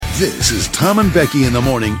This is Tom and Becky in the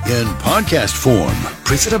morning in podcast form.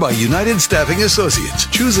 Presented by United Staffing Associates.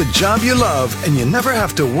 Choose a job you love and you never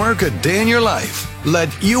have to work a day in your life.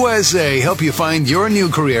 Let USA help you find your new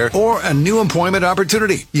career or a new employment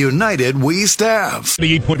opportunity. United We Staff.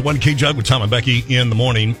 88.1 K-Jug with Tom and Becky in the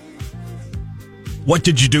morning. What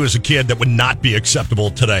did you do as a kid that would not be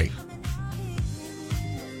acceptable today?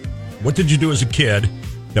 What did you do as a kid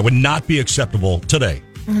that would not be acceptable today?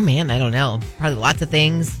 Oh, man, I don't know. Probably lots of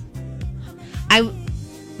things. I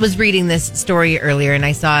was reading this story earlier, and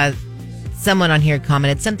I saw someone on here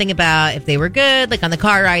commented something about if they were good, like on the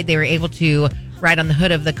car ride, they were able to ride on the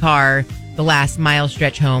hood of the car the last mile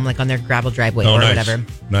stretch home, like on their gravel driveway or whatever.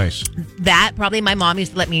 Nice. That, probably my mom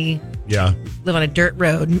used to let me live on a dirt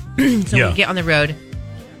road. So we'd get on the road,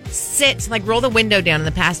 sit, like roll the window down on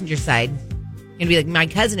the passenger side, and be like my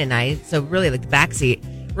cousin and I, so really like the back seat,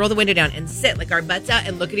 roll the window down and sit like our butts out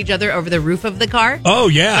and look at each other over the roof of the car. Oh,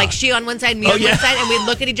 yeah. Like she on one side, me on one side, and we'd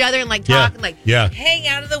look at each other and like talk and like hang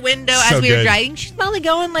out of the window So as we were good. driving. She's probably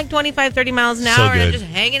going like 25, 30 miles an So hour and I'm good. just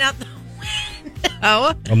hanging out the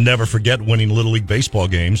window. I'll never forget winning Little League baseball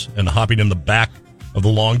games and hopping in the back of the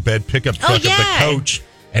long bed pickup truck of the coach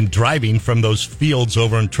and driving from those fields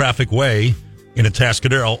over in Traffic Way in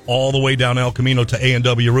Atascadero all the way down El Camino to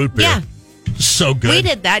A&W Root Beer. Yeah. So good. We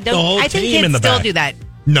did that. The whole I think team kids in the still back. do that.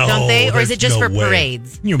 No, don't they? Or is it just there's for no way.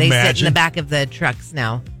 parades? Can you they sit in imagine? the back of the trucks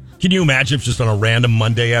now. Can you imagine if just on a random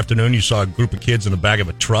Monday afternoon you saw a group of kids in the back of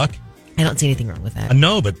a truck? I don't see anything wrong with that.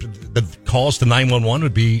 No, but the calls to 911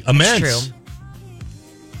 would be immense. It's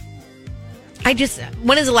true.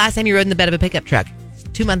 When is the last time you rode in the bed of a pickup truck?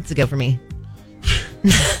 2 months ago for me.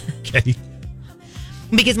 Okay.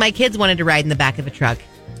 Because my kids wanted to ride in the back of a truck.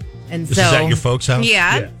 And Is so that your folks' house?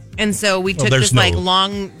 Yeah. And so we took there's this like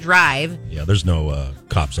long drive. Yeah, there's no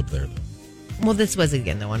cops up there, though. Well, this was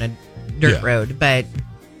again though on a dirt road, but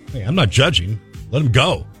Hey, I'm not judging. Let him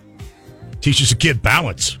go. Teaches a kid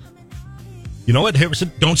balance. You know what,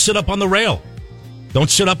 Harrison? Don't sit up on the rail. Don't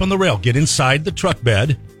sit up on the rail. Get inside the truck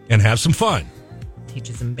bed and have some fun.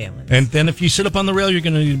 teaches them balance. And then if you sit up on the rail, you're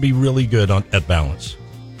going to need to be really good at balance.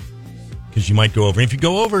 Because you might go over. And if you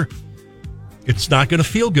go over, it's not going to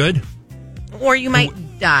feel good. Or you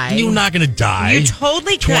might die. You're not going to die. You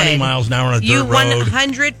totally could. 20 miles an hour on a dirt road. You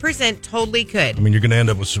 100% totally could. I mean, you're going to end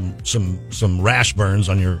up with some rash burns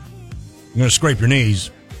on your... You're going to scrape your knees,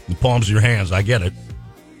 the palms of your hands. I get it.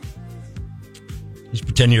 Just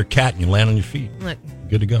pretend you're a cat and you land on your feet. Look.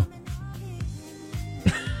 Good to go.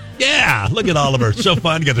 Yeah, look at Oliver. So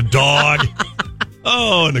fun. You got the dog.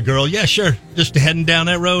 Oh, and the girl. Yeah, sure. Just heading down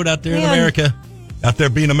that road out there in America. Out there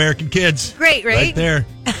being American kids. Great, right? Right there.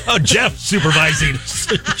 Oh, Jeff supervising.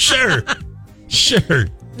 Sure.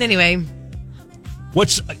 Anyway.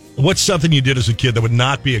 What's something you did as a kid that would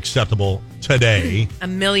not be acceptable today? 1.5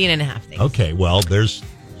 million things. Okay, well,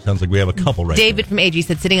 sounds like we have a couple right David from AG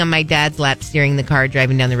said, sitting on my dad's lap, steering the car,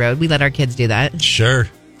 driving down the road. We let our kids do that. Sure.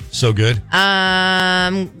 So good.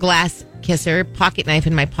 Glass kisser, pocket knife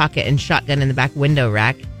in my pocket, and shotgun in the back window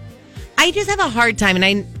rack. I just have a hard time,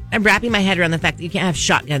 and I'm wrapping my head around the fact that you can't have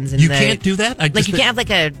shotguns in You can't do that? you can't have like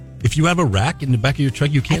a... If you have a rack in the back of your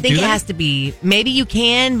truck, you can't do that? I think it has to be... Maybe you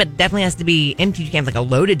can, but it definitely has to be empty. You can't have like a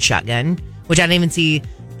loaded shotgun, which I don't even see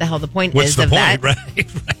the hell the point What's is the of point? that. Right.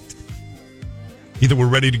 Either we're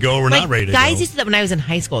ready to go or we're not ready to go. Guys used to do that when I was in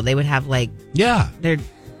high school. They would have like... Yeah. Their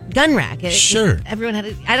gun rack. Sure. Everyone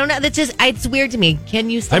had I don't know. That's just... It's weird to me.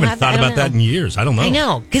 Can you still have that? I haven't thought about that in years. I don't know. I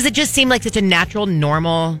know. Because it just seemed like such a natural,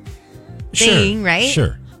 normal thing, right?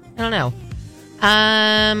 Sure. I don't know.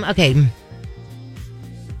 Okay.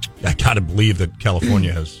 I gotta believe that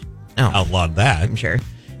California has outlawed that. I'm sure.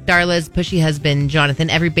 Darla's pushy husband,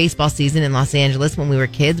 Jonathan, every baseball season in Los Angeles when we were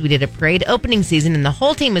kids, we did a parade opening season, and the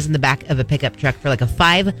whole team was in the back of a pickup truck for like a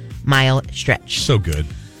 5-mile stretch. So good.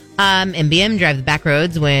 MBM drive the back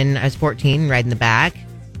roads when I was 14, ride in the back.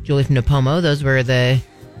 Julie from Napomo, those were the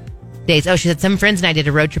days. Oh, she said some friends and I did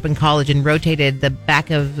a road trip in college and rotated the back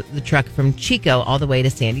of the truck from Chico all the way to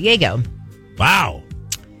San Diego. Wow.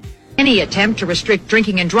 Any attempt to restrict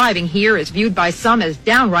drinking and driving here is viewed by some as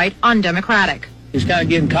downright undemocratic. It's kind of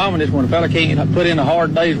getting common is when a fella can't put in a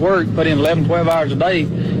hard day's work, put in 11, 12 hours a day,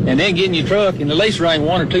 and then get in your truck and at least drink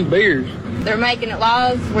 1 or 2 beers. They're making it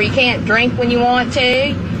laws where you can't drink when you want to.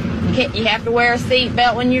 You have to wear a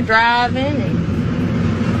seatbelt when you're driving.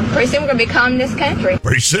 And pretty soon we're going to be calm in this country.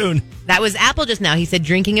 Pretty soon. That was Apple just now. He said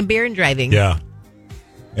drinking a beer and driving. Yeah.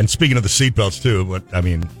 And speaking of the seatbelts, too, but I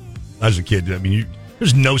mean, as a kid,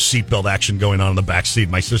 there's no seatbelt action going on in the back seat.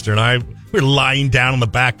 My sister and I, we were lying down on the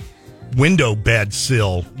back window bed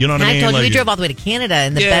sill. You know what I mean? I told you we drove all the way to Canada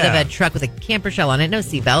in the bed of a truck with a camper shell on it. No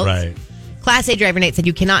seatbelts. Right. Class A driver Nate said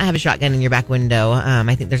you cannot have a shotgun in your back window.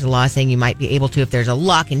 I think there's a law saying you might be able to if there's a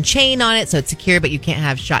lock and chain on it, so it's secure, but you can't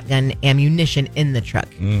have shotgun ammunition in the truck.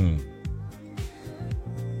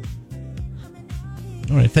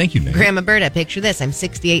 All right, thank you, Nate. Grandma Berta, picture this. I'm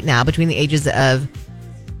 68 now, between the ages of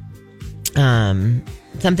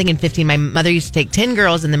something and 15. My mother used to take 10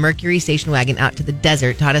 girls in the Mercury station wagon out to the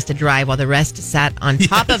desert, taught us to drive while the rest sat on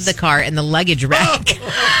top of the car in the luggage rack.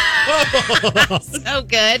 So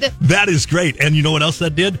good. That is great. And you know what else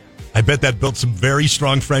that did? I bet that built some very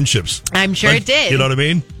strong friendships. I'm sure it did. You know what I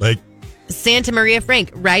mean? Like Santa Maria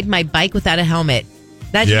Frank, ride my bike without a helmet.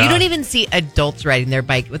 You don't even see adults riding their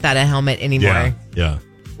bike without a helmet anymore. Yeah.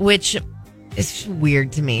 Which is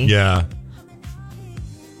weird to me. Yeah.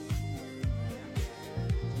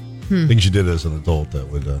 Things you did as an adult that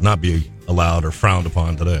would not be allowed or frowned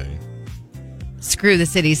upon today. Screw the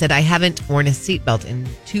City said, I haven't worn a seatbelt in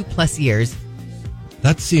 2+ years.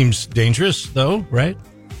 That seems dangerous, though, right?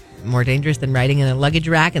 More dangerous than riding in a luggage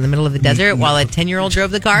rack in the middle of the desert while a 10-year-old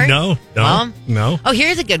drove the car? No. Oh,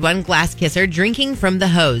 here's a good one. Glass kisser, drinking from the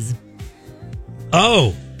hose.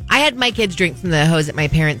 Oh. I had my kids drink from the hose at my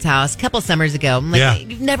parents' house a couple summers ago. I'm like,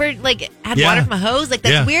 you've never had water from a hose? Like,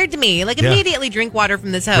 that's weird to me. Like, immediately drink water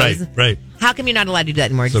from this hose. Right. How come you're not allowed to do that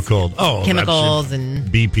anymore? So cold. Oh, chemicals and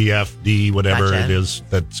BPFD, whatever Gotcha. it is.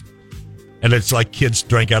 And it's like kids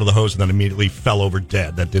drank out of the hose and then immediately fell over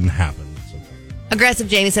dead. That didn't happen. Aggressive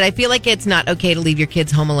Jamie said, I feel like it's not okay to leave your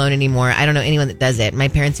kids home alone anymore. I don't know anyone that does it. My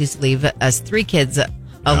parents used to leave us 3 kids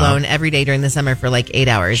alone every day during the summer for like 8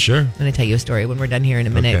 hours. Sure. I'm going to tell you a story when we're done here in a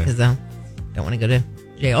minute because I don't want to go to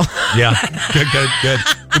jail. Yeah. Good.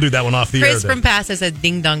 We'll do that one off the air. Chris from Paso says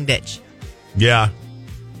ding dong ditch. Yeah.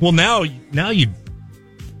 Well, now you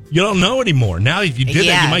don't know anymore. Now if you did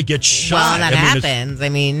that, you might get shot. Well, that happens.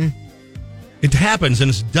 It happens and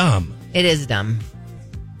it's dumb. It is dumb.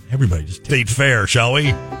 Everybody just state fair, shall we?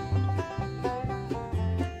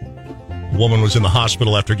 A woman was in the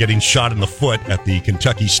hospital after getting shot in the foot at the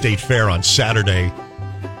Kentucky State Fair on Saturday.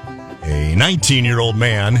 A 19-year-old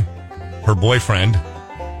man, her boyfriend,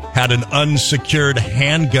 had an unsecured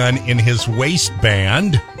handgun in his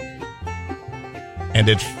waistband, and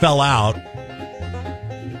it fell out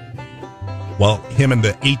while him and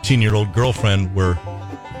the 18-year-old girlfriend were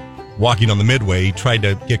walking on the midway. He tried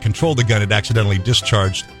to get control of the gun. It accidentally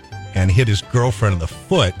discharged and hit his girlfriend in the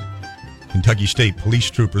foot. Kentucky State police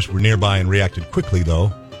troopers were nearby and reacted quickly,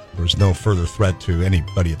 though. There was no further threat to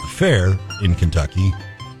anybody at the fair in Kentucky.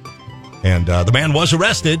 And the man was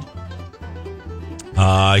arrested.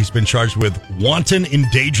 He's been charged with wanton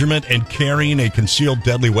endangerment and carrying a concealed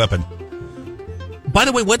deadly weapon. By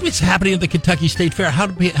the way, what was happening at the Kentucky State Fair? How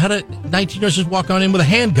did 19-year-olds just walk on in with a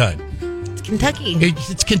handgun? It's Kentucky.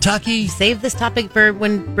 It's Kentucky. Save this topic for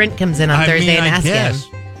when Brent comes in on Thursday and ask him.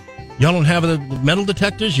 Y'all don't have the metal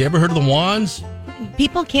detectors? You ever heard of the wands?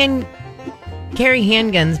 People can carry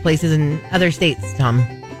handguns places in other states, Tom.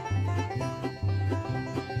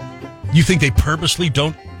 You think they purposely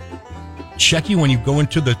don't check you when you go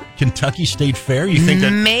into the Kentucky State Fair? You think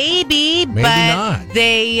that maybe but not.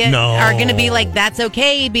 They are going to be like, that's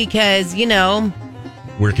okay because,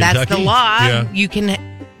 we're Kentucky. That's the law. Yeah. You can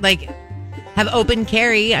have open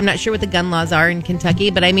carry. I'm not sure what the gun laws are in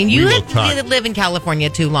Kentucky, but you live in California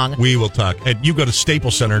too long. We will talk. And you go to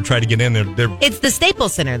Staples Center and try to get in there. It's the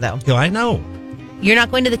Staples Center, though. I know. You're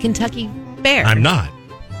not going to the Kentucky Fair. I'm not.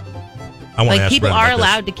 I want to ask people Brent are about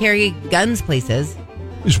allowed to carry guns places.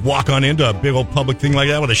 Just walk on into a big old public thing like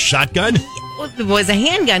that with a shotgun? It was a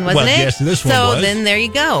handgun, wasn't it? Yes, this one was. So then there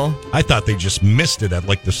you go. I thought they just missed it at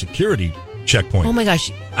the security checkpoint. Oh my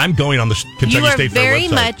gosh. I'm going on the Kentucky State Fair website. You are very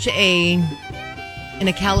much in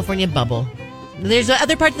a California bubble. There's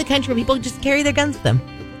other parts of the country where people just carry their guns with them.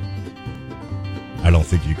 I don't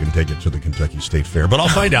think you can take it to the Kentucky State Fair, but I'll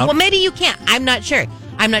find out. Well, maybe you can't. I'm not sure.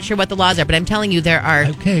 I'm not sure what the laws are, but I'm telling you there are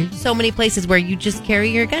so many places where you just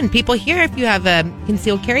carry your gun. People here, if you have a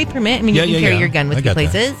concealed carry permit, you can carry your gun with you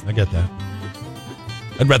places. I get that.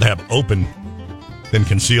 I'd rather have open than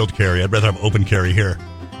concealed carry. I'd rather have open carry here.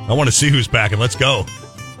 I want to see who's back, and let's go.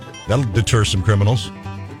 That'll deter some criminals.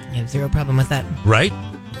 I have zero problem with that. Right?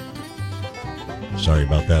 Sorry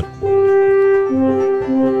about that.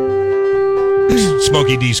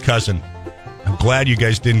 Smokey D's cousin. I'm glad you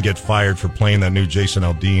guys didn't get fired for playing that new Jason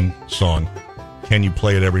Aldean song. Can you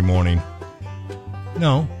play it every morning?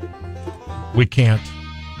 No, we can't.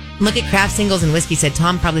 Look at Craft Singles and Whiskey said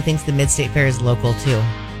Tom probably thinks the Mid-State Fair is local too.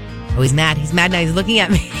 Oh, he's mad. He's mad now. He's looking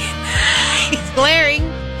at me. He's glaring.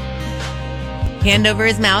 Hand over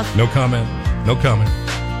his mouth. No comment. No comment.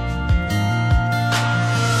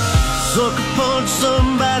 Sucker punch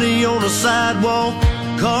somebody on the sidewalk.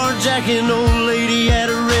 Carjacking old lady at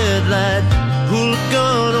a red light. Pull a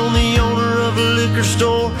gun on the owner of a liquor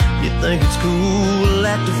store. You think it's cool,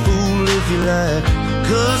 act a fool if you like.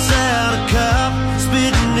 Cuss out a cop,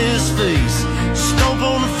 spit in his face. Stomp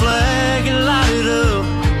on the flag and light it up.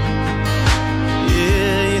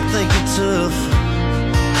 Yeah, you think you're tough.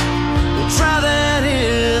 Well, try that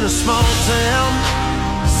in a small town.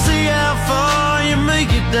 See how far you make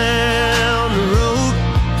it down the road.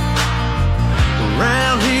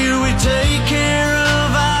 Around here we take care of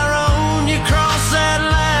our own. You cross that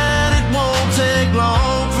line, it won't take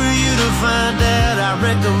long for you to find out. I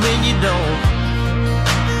recommend you don't.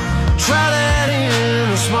 Try that in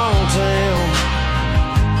a small town.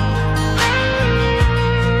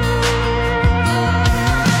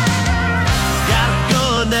 Got a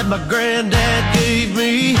gun that my granddad gave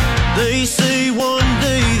me. They say one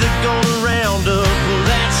day they're gonna round up. Well,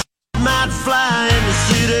 that might fly in the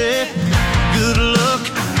city. Good luck,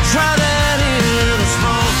 try that in a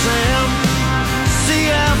small town. See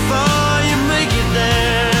how far you make it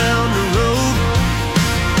down the road.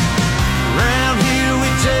 Around here we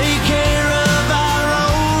take care of our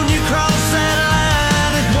own. You cross that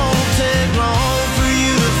line, it won't take long for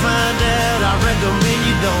you to find out. I recommend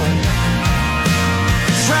you don't.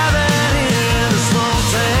 Try that in a small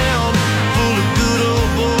town full of good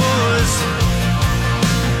old boys,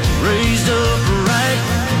 raised up right.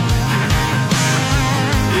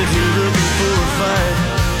 If you're looking for a fight,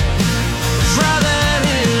 try that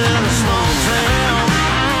in a small town.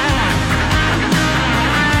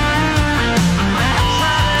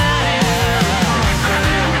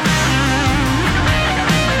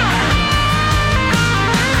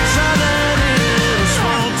 Try that in a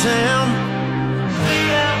small town. See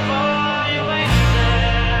how far you make it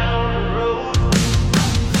down the road.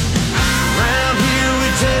 Around here we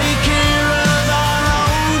take care of our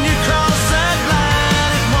own. You cross that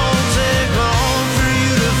line, it won't take long for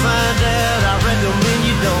you to find out. I recommend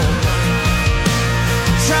you don't.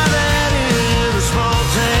 Try that in a small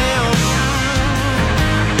town.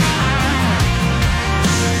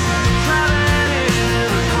 Try that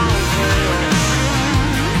in a small town.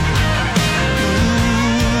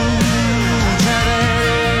 Try that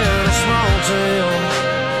in a small town.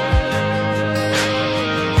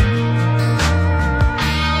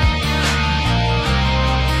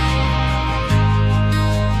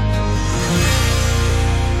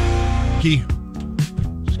 Key.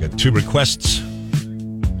 Just got 2 requests.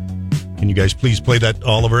 Can you guys please play that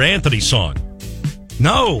Oliver Anthony song?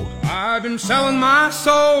 No. I've been selling my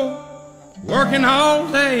soul, working all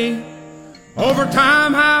day,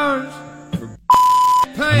 overtime hours for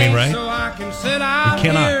pay, right? so I can sit out We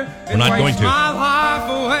cannot. here We're and not waste going to. my life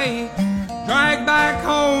away, drag back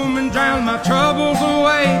home and drown my troubles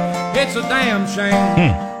away. It's a damn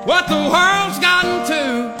shame what the world's gotten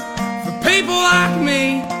to for people like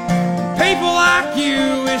me, people like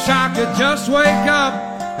you. Wish I could just wake up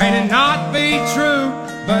and it not be true,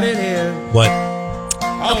 but it is. What?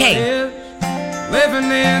 All Okay. it is, living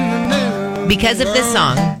in the new Because of this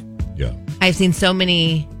song, Yeah. I've seen so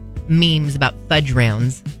many memes about fudge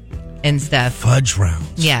rounds and stuff. Fudge rounds.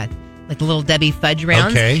 Yeah, like the little Debbie fudge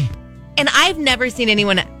rounds. Okay. And I've never seen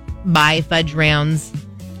anyone buy fudge rounds,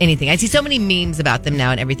 anything. I see so many memes about them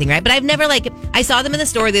now and everything, right? But I've never, I saw them in the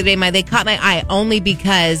store the other day. They caught my eye only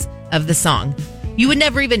because of the song. You would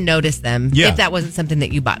never even notice them if that wasn't something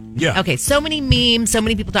that you bought. Yeah. Okay, so many memes, so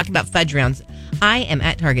many people talking about fudge rounds. I am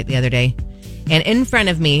at Target the other day, and in front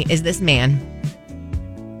of me is this man.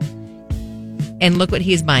 And look what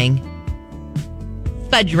he is buying.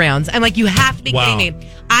 Fudge rounds. I'm like, you have to be kidding me.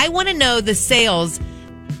 I want to know the sales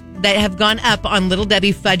that have gone up on Little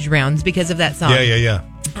Debbie fudge rounds because of that song. Yeah.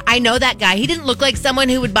 I know that guy. He didn't look like someone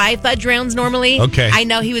who would buy fudge rounds normally. Okay. I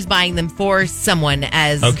know he was buying them for someone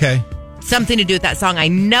as Okay. something to do with that song. I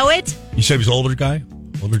know it. You said he was an older guy?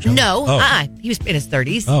 Older gentleman? No. Oh. He was in his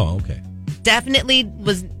 30s. Oh, okay. Definitely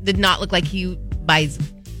did not look like he buys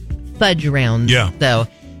fudge rounds. Yeah. Though.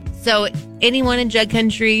 So anyone in Jug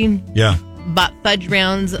Country Yeah. bought fudge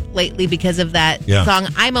rounds lately because of that song?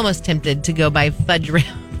 I'm almost tempted to go buy fudge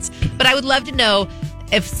rounds. But I would love to know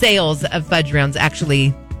if sales of fudge rounds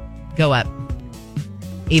actually go up.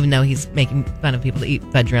 Even though he's making fun of people that eat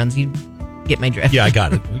fudge rounds. You get my drift. Yeah, I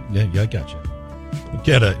got it. Yeah, I got you.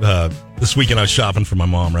 This weekend I was shopping for my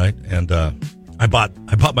mom, right? And I bought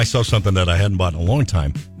myself something that I hadn't bought in a long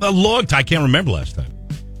time. I can't remember last time.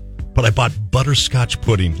 But I bought butterscotch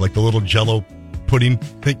pudding, like the little Jell-O pudding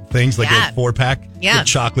things, like a 4-pack. Yeah. With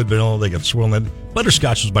chocolate, vanilla, they got swirled in.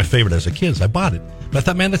 Butterscotch was my favorite as a kid. So I bought it. But I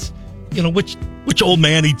thought, man, that's, which old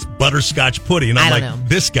man eats butterscotch pudding? And I'm I like, don't know.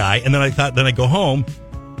 this guy. And then I thought, then I go home.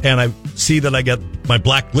 and I see that I got my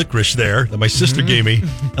black licorice there that my sister gave me.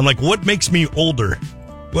 I'm like, what makes me older?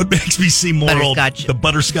 What makes me seem more old? The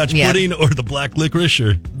butterscotch pudding or the black licorice?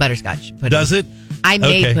 Or butterscotch pudding. Does it? I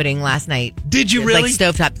made pudding last night. Did you really? Like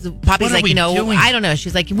stovetop. Poppy's like, doing? I don't know.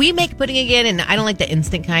 She's like, we make pudding again, and I don't like the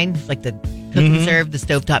instant kind, like the cook and serve, the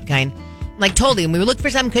stovetop kind. I'm like, totally. And we looked for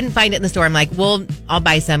some, couldn't find it in the store. I'm like, well, I'll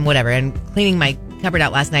buy some, whatever. And cleaning my cupboard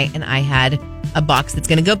out last night, and I had a box that's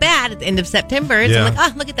going to go bad at the end of September. So I'm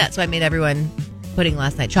like, look at that. So I made everyone pudding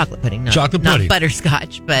last night. Chocolate pudding. Not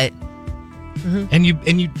butterscotch, but... And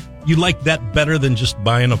you like that better than just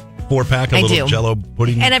buying a 4-pack of little Jell-O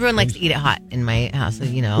pudding? And everyone likes to eat it hot in my house, so,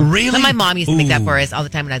 Really? But my mom used to make that for us all the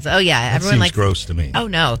time, and I'd say, everyone likes... gross to me. Oh,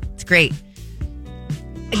 no. It's great.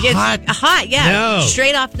 Hot? Hot, yeah. No.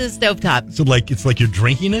 Straight off the stovetop. So, it's like you're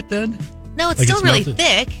drinking it then? No, it's still really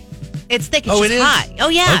thick. It's thick. It's just hot. Oh,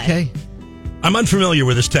 yeah. Okay. I'm unfamiliar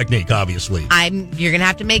with this technique, obviously. You're going to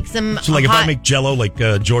have to make some So, if I make Jell-O, like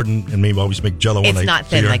Jordan and me always make Jell-O when it's not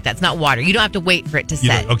thin like that. It's not water. You don't have to wait for it to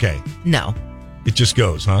set. Okay. No. It just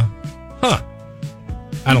goes, huh? Huh.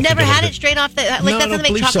 You've never had it straight off the... That doesn't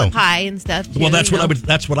make chocolate pie and stuff. Well, that's what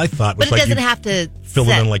I thought. But it doesn't have to fill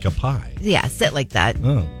it in like a pie. Yeah, sit like that.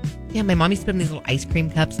 Oh. Yeah, my mom used to put in these little ice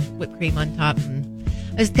cream cups, whipped cream on top. And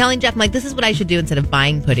I was telling Jeff, I'm like, this is what I should do instead of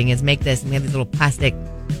buying pudding is make this. And we have these little plastic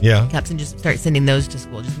cups and just start sending those to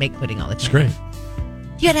school. Just make pudding all the time. It's great.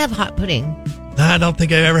 You got to have hot pudding. I don't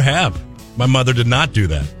think I ever have. My mother did not do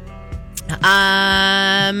that.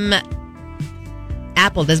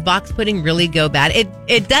 Apple, does box pudding really go bad?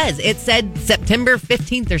 It does. It said September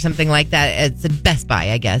 15th or something like that. It's a Best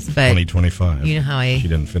Buy, I guess. But 2025. You know how She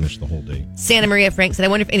didn't finish the whole date. Santa Maria Frank said, I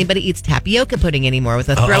wonder if anybody eats tapioca pudding anymore with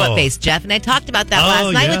a throw-up face. Jeff and I talked about that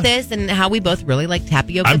last night with this and how we both really like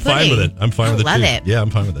tapioca pudding. I'm fine with it. I'm fine with it, I love too. it. Yeah, I'm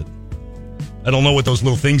fine with it. I don't know what those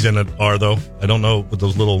little things in it are, though. I don't know what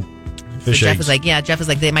those little fish Jeff eggs. Jeff was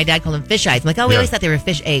like, my dad called them fish eyes. I'm like, we always thought they were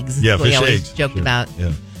fish eggs. Yeah, That's what fish we always eggs. joked about.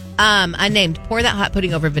 Yeah. Unnamed, pour that hot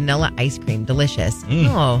pudding over vanilla ice cream. Delicious.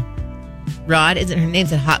 Oh. Rod, isn't her name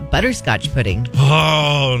said hot butterscotch pudding?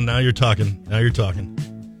 Oh, now you're talking.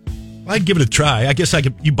 I'd give it a try. I guess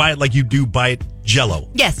you buy it like you do buy it Jell-O.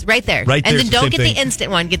 Yes, right there. Right there. And then don't get the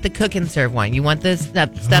instant one. Get the cook and serve one. You want the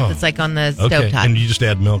stuff that's like on the stovetop. And you just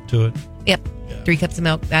add milk to it? Yep. Yeah. 3 cups of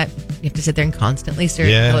milk. That you have to sit there and constantly stir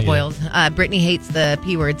it until it boils. Brittany hates the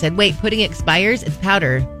P word. Said, wait, pudding expires? It's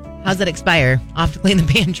powder. How's that expire? I'll have to clean the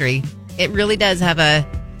pantry. It really does have has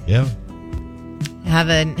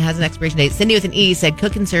an expiration date. Cindy with an E said,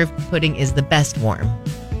 cook and serve pudding is the best warm.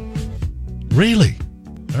 Really?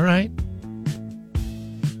 All right.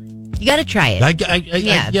 You got to try it.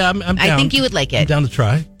 I'm down. I think you would like it. I'm down to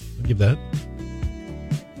try. I'll give it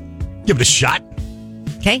a shot.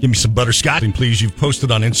 Okay. Give me some butterscotch. And please, you've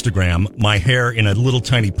posted on Instagram my hair in a little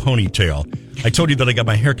tiny ponytail. I told you that I got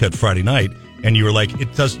my hair cut Friday night, and you were like,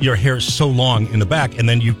 your hair is so long in the back. And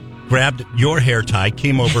then you grabbed your hair tie,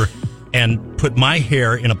 came over, and put my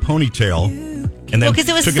hair in a ponytail. And then because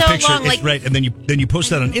it was took so a picture. long. Right. And then you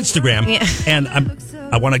posted that on Instagram. Yeah. And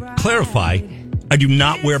I want to clarify, I do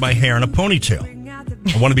not wear my hair in a ponytail.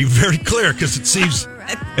 I want to be very clear because it seems...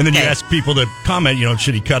 And then you ask people to comment,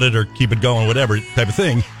 should he cut it or keep it going, whatever type of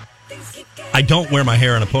thing. I don't wear my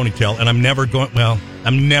hair in a ponytail, and I'm never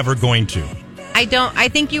going to. I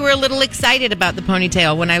think you were a little excited about the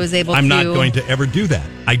ponytail when I was able to... I'm not going to ever do that.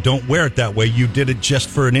 I don't wear it that way. You did it just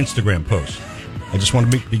for an Instagram post. I just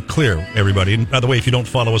want to be clear, everybody. And by the way, if you don't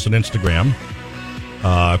follow us on Instagram,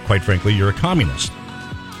 quite frankly, you're a communist.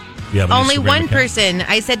 You have only Instagram one account. person.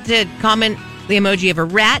 I said to comment the emoji of a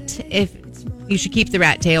rat if you should keep the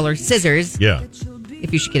rat tail, or scissors. Yeah.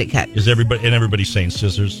 If you should get it cut. Is everybody saying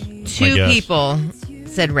scissors? 2 people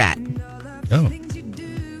said rat. Oh.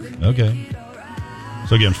 Okay.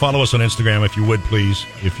 So again, follow us on Instagram if you would, please.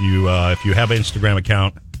 If you have an Instagram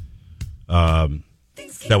account,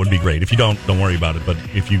 that would be great. If you don't worry about it. But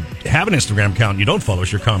if you have an Instagram account and you don't follow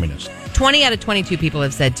us, you're communist. 20 out of 22 people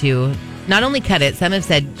have said to not only cut it, some have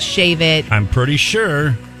said shave it. I'm pretty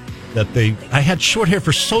sure that I had short hair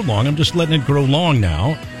for so long, I'm just letting it grow long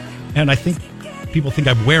now. And I think people think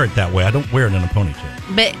I wear it that way. I don't wear it in a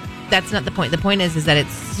ponytail. But that's not the point. The point is that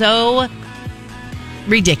it's so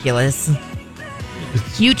ridiculous.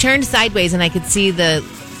 You turned sideways and I could see the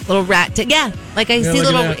little rat. See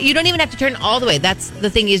little. You don't even have to turn all the way. That's the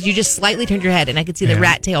thing is you just slightly turned your head and I could see the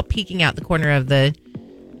rat tail peeking out the corner of the.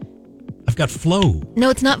 I've got flow. No,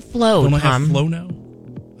 it's not flow, Don't Tom. I have flow now?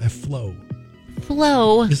 I have flow.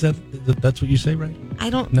 Flow. Is that's what you say, right? I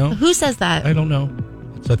don't know. Who says that? I don't know.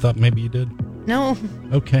 So I thought maybe you did. No.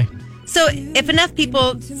 Okay. So if enough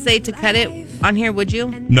people say to cut it on here, would you?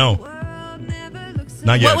 No.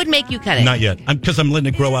 Not yet. What would make you cut it? Not yet. Because I'm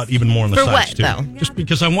letting it grow out even more on the For sides, what, too. though? Just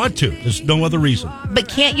because I want to. There's no other reason. But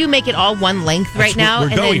can't you make it all one length right That's now? where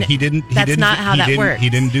we're going. That's not how that works. He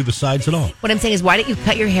didn't do the sides at all. What I'm saying is, why don't you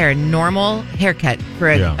cut your hair normal haircut for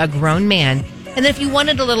a grown man? And then if you want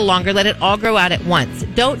it a little longer, let it all grow out at once.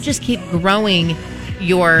 Don't just keep growing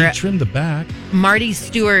your He trimmed the back. Marty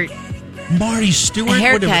Stewart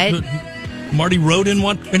haircut. Marty Rowe didn't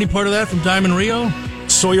want any part of that from Diamond Rio?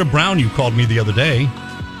 Sawyer Brown, you called me the other day.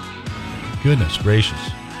 Goodness gracious.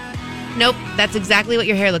 Nope, that's exactly what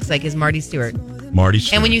your hair looks like, is Marty Stewart. Marty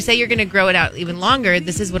Stewart. And when you say you're going to grow it out even longer,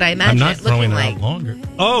 this is what I imagine I'm not it looking growing it like. out longer.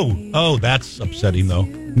 Oh, that's upsetting, though.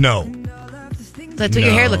 No. That's what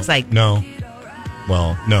your hair looks like. No.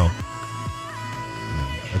 Well, no.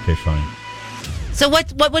 Okay, fine. So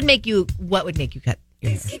what would make you cut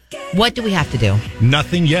your hair? What do we have to do?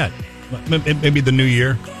 Nothing yet. Maybe the new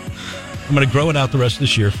year. I'm going to grow it out the rest of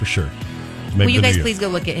this year for sure. Will you guys please go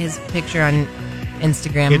look at his picture on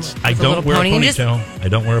Instagram? I don't wear a ponytail. I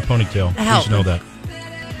don't wear a ponytail. Help. Please know that.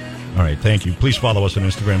 All right, thank you. Please follow us on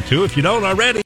Instagram, too, if you don't already.